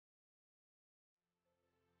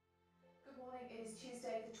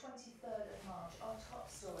Tuesday, the 23rd of March, our top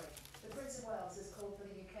story. The Prince of Wales has called for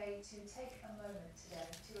the UK to take a moment today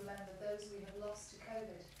to remember those we have lost to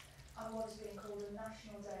COVID on what is being called a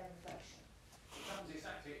National Day of Reflection. It comes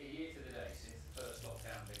exactly a year to the day since the first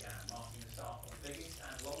lockdown began, marking the start of the biggest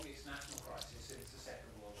and longest national crisis since the Second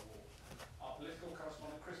World War. Our political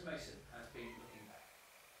correspondent Chris Mason has been looking back.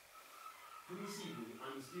 For this evening,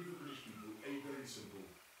 I must give the British people a very simple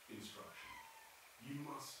instruction. You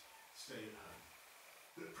must stay at home.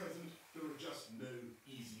 At present, there are just no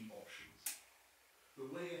easy options. The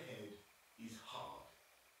way ahead is hard,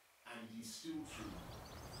 and it is still true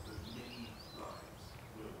that many lives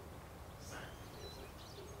will sadly.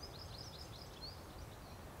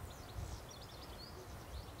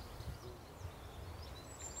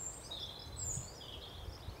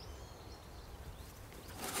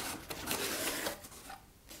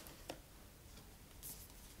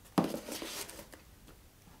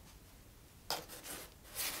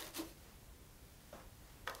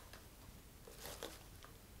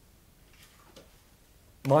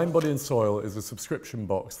 Mind, Body and Soil is a subscription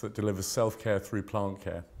box that delivers self-care through plant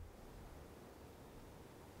care.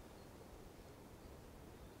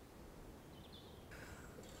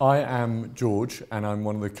 I am George and I'm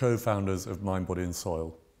one of the co-founders of Mind, Body and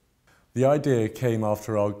Soil. The idea came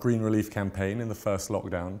after our Green Relief campaign in the first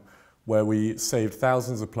lockdown, where we saved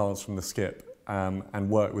thousands of plants from the skip and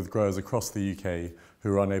worked with growers across the UK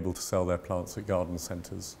who were unable to sell their plants at garden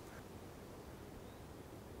centres.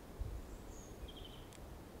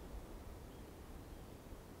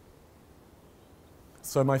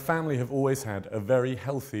 So my family have always had a very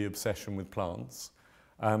healthy obsession with plants.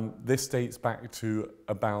 This dates back to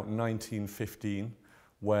about 1915,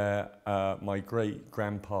 where my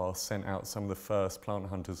great-grandpa sent out some of the first plant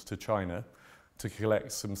hunters to China to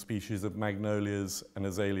collect some species of magnolias and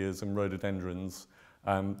azaleas and rhododendrons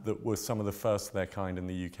that were some of the first of their kind in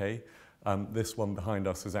the UK. This one behind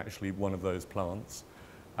us is actually one of those plants.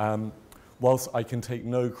 Whilst I can take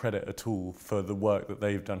no credit at all for the work that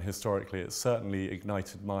they've done historically, it certainly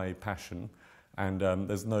ignited my passion, and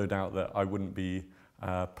there's no doubt that I wouldn't be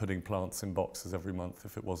putting plants in boxes every month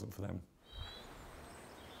if it wasn't for them.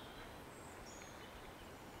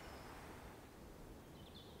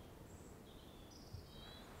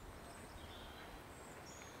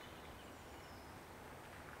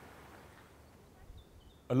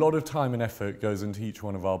 A lot of time and effort goes into each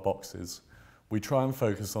one of our boxes. We try and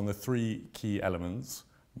focus on the three key elements: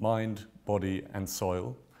 mind, body and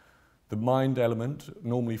soil. The mind element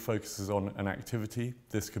normally focuses on an activity.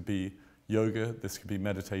 This could be yoga, this could be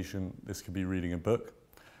meditation, this could be reading a book.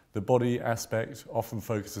 The body aspect often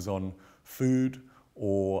focuses on food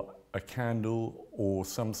or a candle or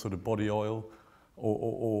some sort of body oil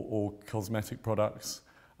or cosmetic products,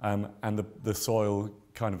 and the soil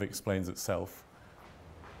kind of explains itself.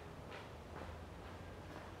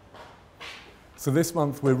 So this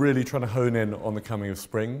month we're really trying to hone in on the coming of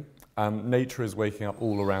spring. Nature is waking up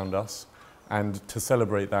all around us, and to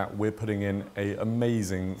celebrate that we're putting in an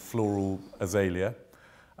amazing floral azalea.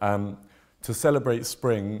 To celebrate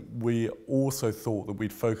spring, we also thought that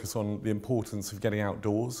we'd focus on the importance of getting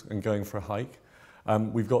outdoors and going for a hike.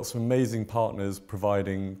 We've got some amazing partners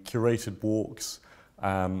providing curated walks,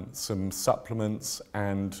 some supplements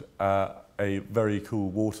and a very cool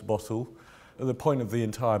water bottle. The point of the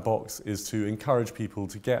entire box is to encourage people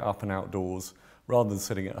to get up and outdoors rather than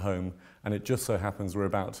sitting at home, and it just so happens we're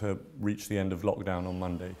about to reach the end of lockdown on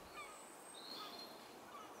Monday.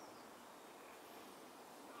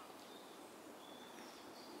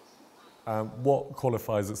 What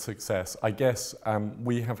qualifies as success? I guess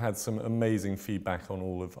we have had some amazing feedback on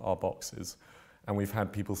all of our boxes, and we've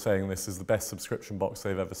had people saying this is the best subscription box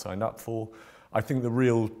they've ever signed up for. I think the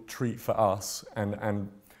real treat for us,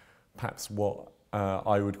 and perhaps what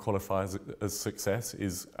I would qualify as success,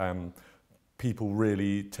 is people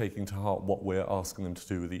really taking to heart what we're asking them to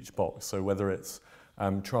do with each box. So whether it's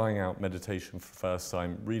trying out meditation for the first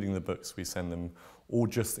time, reading the books we send them, or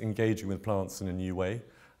just engaging with plants in a new way,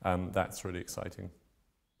 that's really exciting.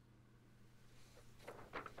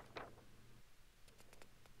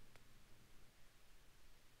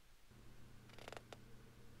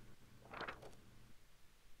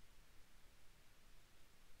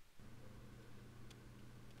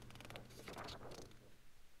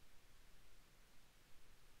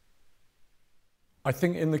 I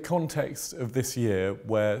think in the context of this year,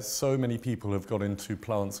 where so many people have got into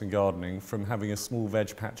plants and gardening, from having a small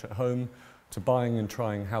veg patch at home to buying and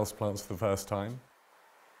trying houseplants for the first time,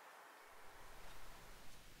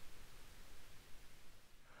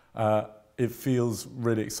 it feels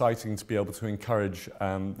really exciting to be able to encourage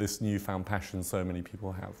this newfound passion so many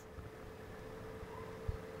people have.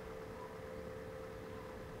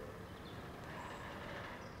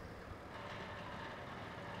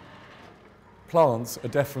 Plants are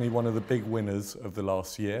definitely one of the big winners of the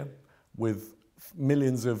last year, with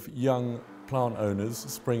millions of young plant owners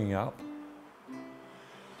springing up.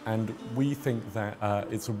 And we think that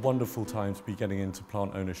it's a wonderful time to be getting into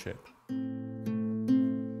plant ownership.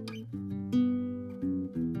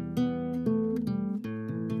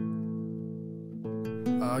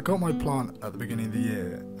 I got my plant at the beginning of the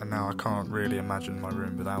year, and now I can't really imagine my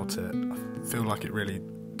room without it. I feel like it really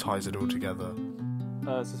ties it all together.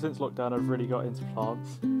 So since lockdown I've really got into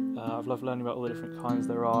plants. I've loved learning about all the different kinds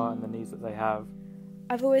there are and the needs that they have.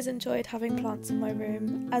 I've always enjoyed having plants in my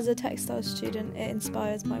room. As a textile student, it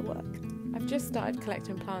inspires my work. I've just started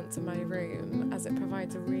collecting plants in my room as it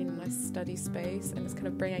provides a really nice study space, and it's kind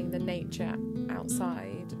of bringing the nature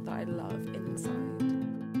outside that I love inside.